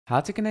How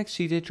to connect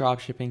CJ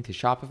Dropshipping to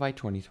Shopify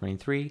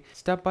 2023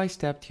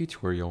 step-by-step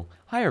tutorial.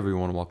 Hi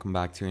everyone, welcome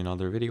back to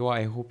another video.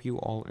 I hope you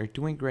all are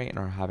doing great and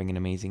are having an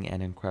amazing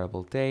and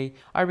incredible day.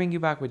 I bring you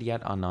back with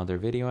yet another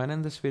video, and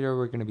in this video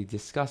we're going to be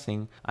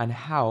discussing on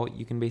how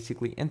you can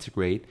basically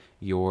integrate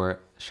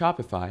your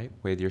Shopify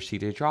with your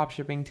CJ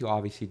Dropshipping to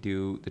obviously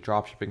do the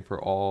dropshipping for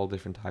all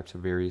different types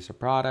of various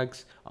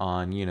products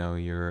on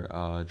your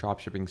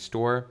dropshipping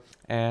store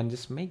and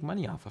just make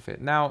money off of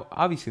it. Now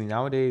obviously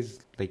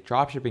nowadays, like,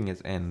 dropshipping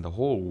is in, the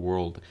whole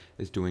world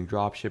is doing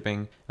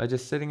dropshipping,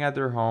 just sitting at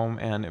their home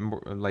and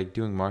like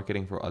doing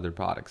marketing for other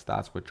products.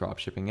 That's what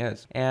dropshipping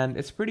is, and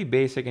it's pretty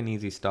basic and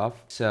easy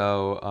stuff.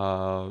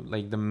 So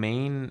like the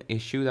main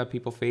issue that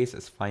people face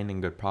is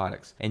finding good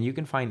products, and you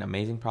can find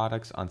amazing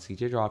products on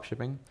CJ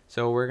Dropshipping.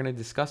 So we're going to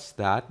discuss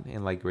that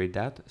in like great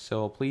depth,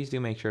 so please do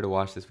make sure to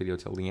watch this video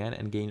till the end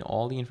and gain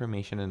all the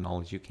information and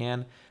knowledge you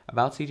can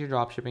about CJ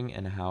Dropshipping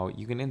and how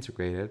you can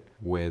integrate it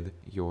with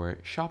your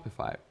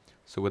Shopify.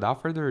 So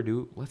without further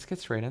ado, let's get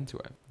straight into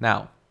it.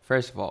 Now,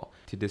 first of all,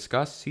 to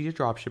discuss CJ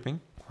Dropshipping,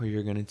 what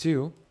you're going to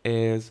do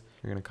is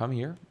you're going to come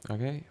here.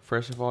 Okay.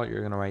 First of all, you're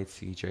going to write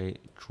CJ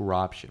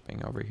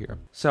Dropshipping over here.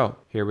 So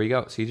here we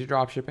go. CJ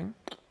Dropshipping.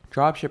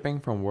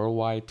 Dropshipping from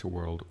worldwide to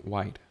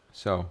worldwide.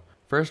 So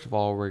first of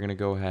all, we're going to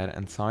go ahead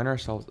and sign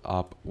ourselves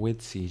up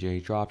with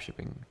CJ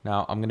Dropshipping.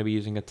 Now, I'm going to be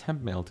using a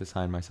temp mail to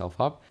sign myself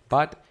up,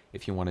 but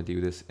if you want to do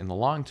this in the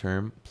long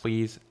term,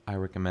 please, I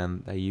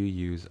recommend that you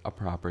use a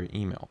proper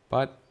email.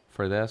 But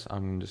for this,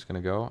 I'm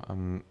going to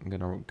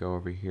go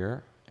over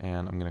here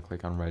and I'm going to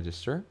click on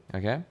register.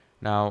 Okay.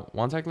 Now,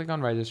 once I click on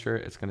register,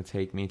 it's going to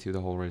take me to the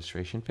whole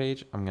registration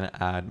page. I'm going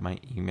to add my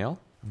email.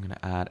 I'm going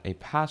to add a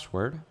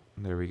password.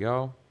 There we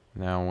go.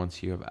 Now,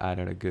 once you have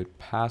added a good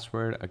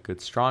password, a good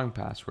strong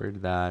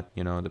password that,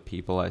 the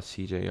people at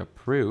CJ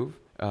approve,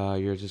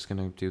 you're just going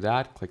to do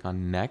that. Click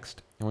on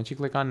next. And once you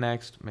click on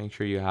next, make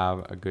sure you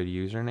have a good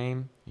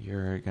username.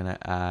 You're going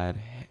to add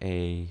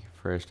a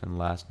first and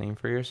last name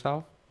for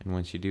yourself. And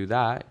once you do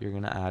that, you're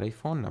going to add a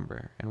phone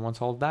number. And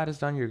once all that is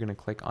done, you're going to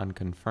click on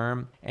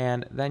confirm.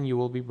 And then you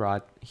will be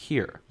brought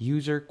here.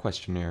 User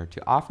questionnaire.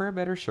 To offer a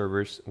better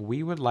service,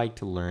 we would like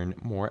to learn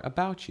more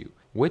about you.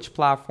 Which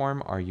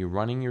platform are you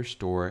running your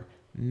store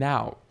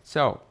now?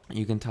 So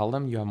you can tell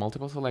them you have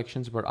multiple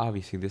selections, but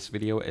obviously this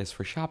video is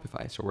for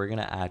Shopify. So we're going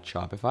to add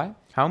Shopify.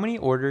 How many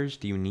orders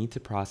do you need to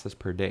process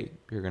per day?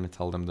 You're going to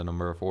tell them the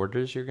number of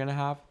orders you're going to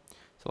have.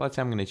 So let's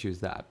say I'm going to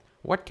choose that.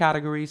 What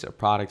categories of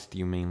products do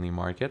you mainly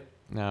market?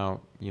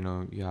 Now,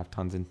 you have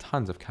tons and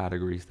tons of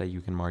categories that you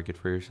can market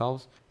for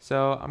yourselves.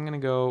 So I'm going to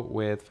go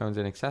with phones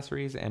and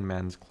accessories and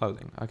men's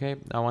clothing. Okay.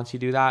 Now, once you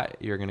do that,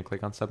 you're going to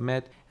click on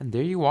submit, and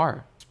there you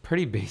are. It's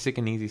pretty basic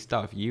and easy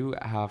stuff. You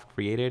have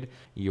created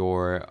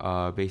your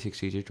basic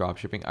CJ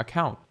Dropshipping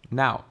account.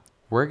 Now,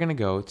 we're going to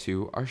go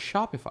to our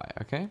Shopify.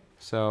 Okay.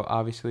 So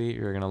obviously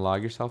you're going to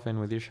log yourself in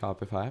with your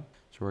Shopify.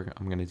 So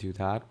I'm going to do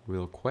that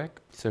real quick.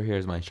 So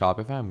here's my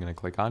Shopify. I'm going to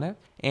click on it.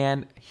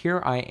 And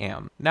here I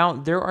am. Now,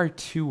 there are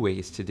two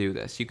ways to do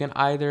this. You can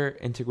either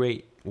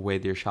integrate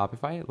with your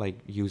Shopify, like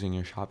using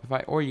your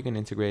Shopify, or you can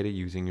integrate it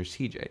using your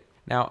CJ.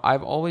 Now,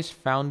 I've always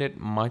found it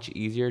much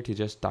easier to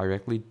just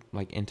directly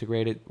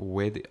integrate it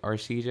with our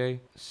CJ.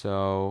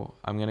 So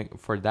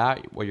for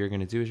that, what you're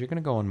going to do is you're going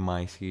to go on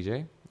my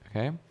CJ.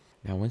 Okay.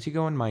 Now, once you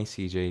go on my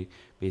CJ,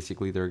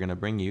 basically they're going to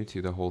bring you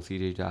to the whole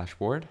CJ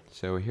dashboard.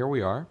 So here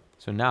we are.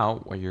 So now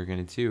what you're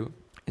going to do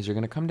is you're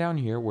going to come down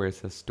here where it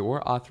says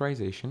store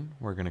authorization.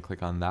 We're going to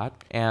click on that.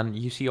 And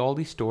you see all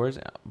these stores,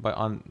 but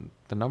on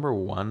the number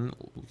one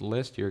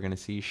list, you're going to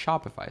see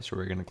Shopify. So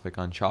we're going to click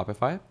on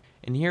Shopify.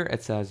 And here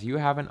it says you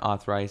haven't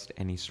authorized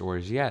any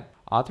stores yet.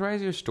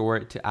 Authorize your store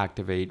to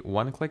activate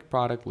one-click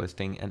product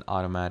listing and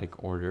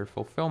automatic order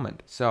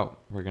fulfillment. So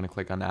we're going to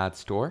click on add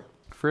store.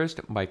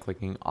 First, by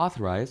clicking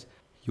authorize,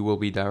 you will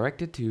be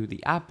directed to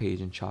the app page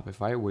in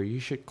Shopify where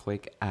you should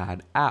click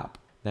add app.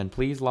 Then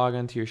please log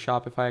into your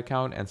Shopify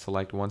account and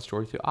select one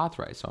store to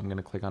authorize. So I'm going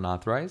to click on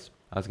authorize.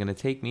 It's going to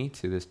take me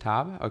to this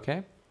tab.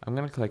 Okay. I'm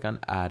going to click on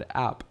add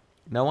app.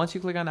 Now, once you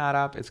click on add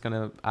app, it's going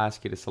to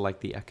ask you to select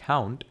the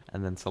account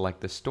and then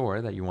select the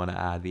store that you want to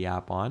add the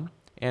app on.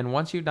 And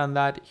once you've done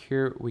that,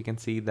 here we can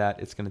see that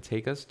it's going to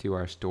take us to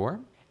our store.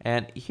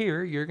 And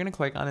here you're going to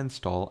click on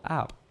install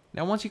app.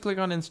 Now, once you click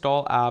on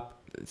install app,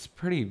 it's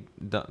pretty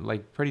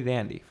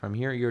dandy. From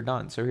here, you're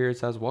done. So here it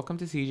says, welcome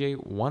to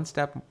CJ, one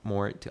step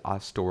more to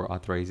store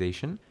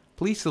authorization.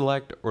 Please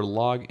select or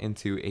log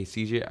into a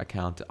CJ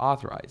account to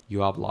authorize. You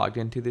have logged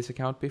into this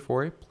account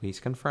before, please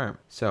confirm.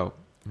 So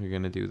you're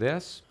going to do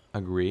this,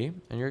 agree,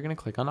 and you're going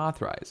to click on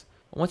authorize.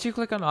 Once you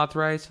click on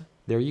authorize,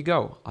 there you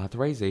go.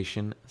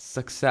 Authorization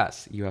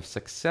success. You have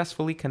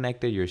successfully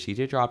connected your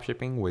CJ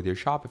Dropshipping with your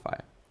Shopify.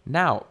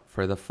 Now,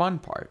 for the fun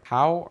part,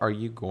 how are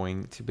you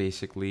going to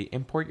basically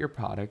import your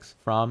products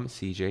from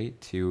CJ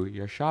to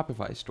your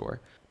Shopify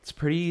store? It's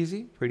pretty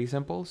easy, pretty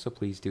simple, so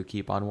please do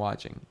keep on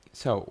watching.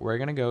 So we're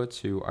going to go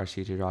to our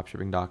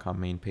cjdropshipping.com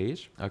main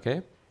page,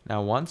 okay?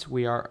 Now, once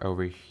we are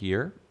over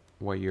here,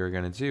 what you're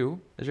going to do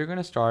is you're going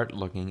to start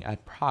looking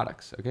at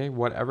products, okay?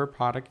 Whatever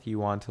product you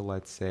want to,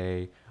 let's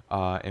say,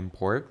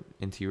 import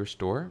into your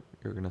store,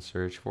 you're going to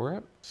search for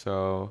it.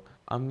 So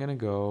I'm going to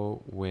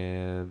go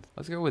with,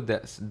 let's go with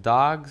this,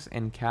 dogs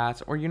and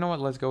cats, or you know what,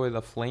 let's go with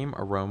a flame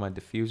aroma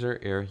diffuser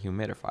air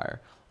humidifier.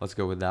 Let's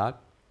go with that.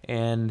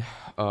 And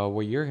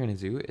what you're going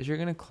to do is you're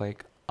going to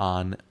click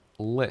on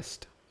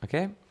list.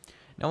 Okay.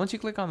 Now, once you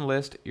click on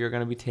list, you're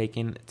going to be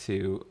taken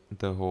to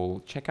the whole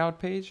checkout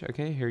page.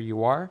 Okay, here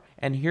you are.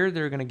 And here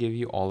they're going to give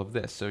you all of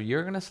this. So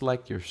you're going to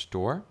select your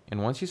store.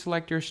 And once you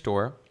select your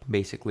store,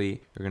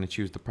 basically, you're going to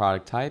choose the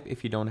product type.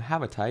 If you don't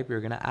have a type, you're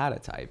going to add a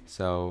type.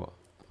 So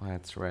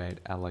let's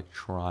write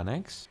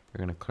electronics.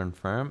 You're going to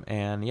confirm.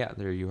 And yeah,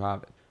 there you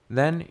have it.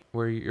 Then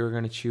where you're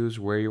going to choose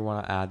where you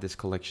want to add this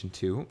collection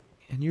to.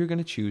 And you're going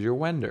to choose your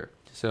vendor.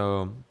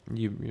 So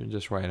you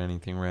just write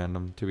anything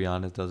random. To be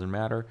honest, doesn't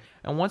matter.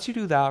 And once you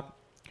do that,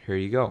 here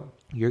you go.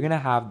 You're going to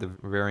have the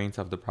variants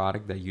of the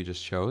product that you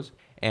just chose.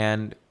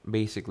 And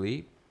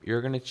basically, you're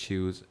going to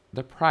choose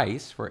the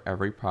price for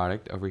every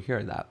product over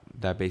here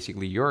that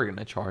basically you're going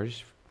to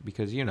charge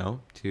because, you know,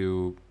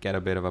 to get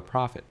a bit of a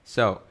profit.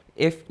 So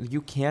if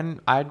you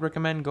can, I'd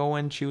recommend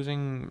going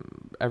choosing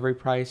every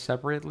price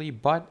separately.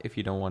 But if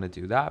you don't want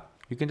to do that,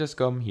 you can just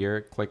come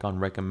here, click on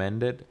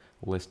recommended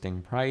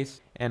listing price,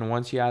 and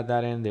once you add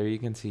that in there, you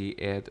can see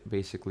it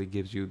basically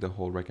gives you the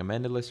whole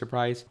recommended lister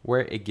price where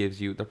it gives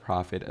you the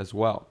profit as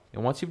well.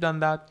 And once you've done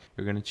that,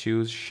 you're going to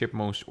choose ship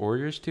most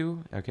orders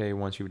to. Okay,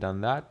 once you've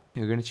done that,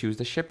 you're going to choose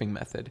the shipping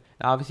method.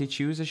 Now obviously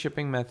choose the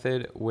shipping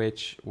method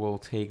which will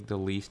take the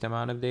least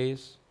amount of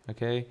days.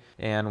 Okay,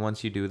 and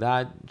once you do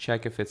that,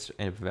 check if it's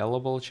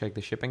available, check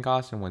the shipping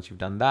cost, and once you've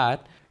done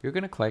that, you're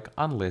going to click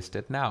on list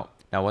it now.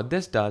 Now what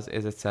this does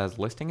is it says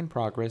listing in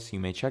progress. You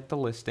may check the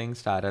listing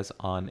status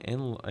on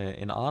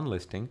on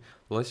listing.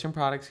 The listing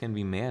products can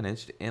be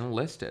managed in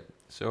listed.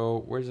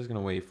 So we're just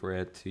gonna wait for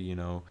it to, you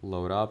know,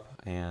 load up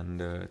and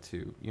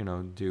to, you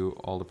know, do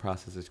all the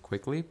processes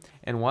quickly.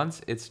 And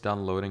once it's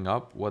done loading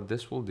up, what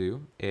this will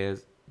do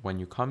is when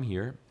you come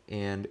here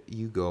and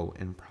you go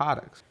in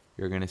products,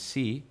 you're gonna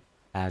see,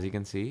 as you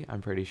can see, I'm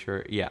pretty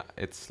sure, yeah,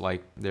 it's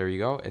like, there you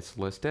go, it's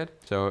listed.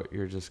 So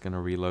you're just gonna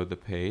reload the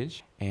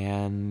page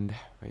and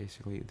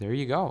basically there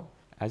you go.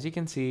 As you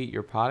can see,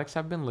 your products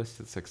have been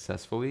listed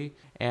successfully,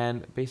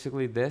 and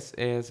basically this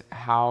is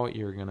how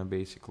you're gonna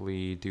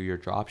basically do your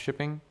drop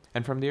shipping.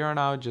 And from there on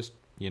out, just,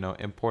 you know,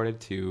 import it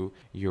to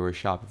your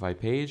Shopify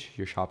page,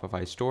 your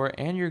Shopify store,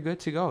 and you're good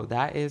to go.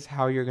 That is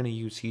how you're going to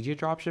use CJ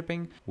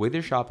dropshipping with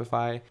your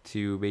Shopify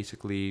to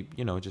basically,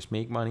 you know, just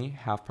make money,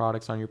 have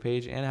products on your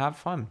page, and have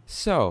fun.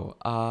 So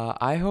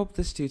I hope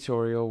this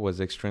tutorial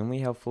was extremely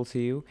helpful to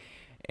you.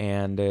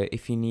 And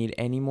if you need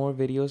any more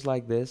videos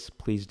like this,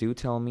 please do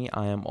tell me.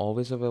 I am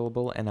always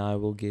available, and I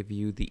will give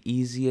you the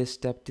easiest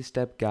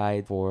step-to-step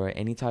guide for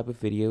any type of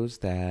videos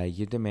that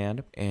you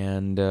demand.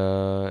 And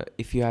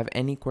if you have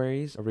any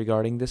queries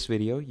regarding this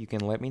video, you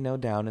can let me know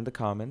down in the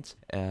comments.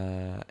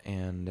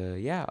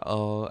 Yeah,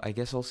 I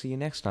guess I'll see you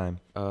next time.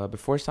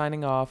 Before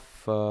signing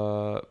off,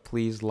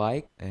 please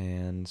like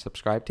and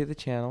subscribe to the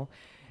channel,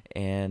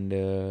 and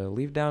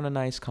leave down a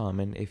nice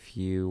comment if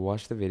you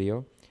watch the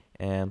video.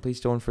 And please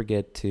don't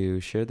forget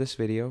to share this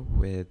video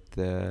with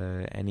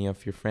any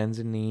of your friends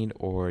in need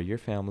or your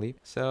family.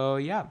 So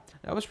yeah,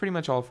 that was pretty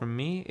much all from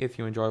me. If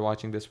you enjoy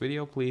watching this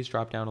video, please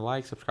drop down a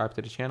like, subscribe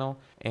to the channel.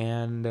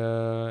 And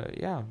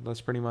yeah,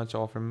 that's pretty much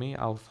all from me.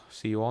 I'll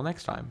see you all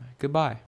next time. Goodbye.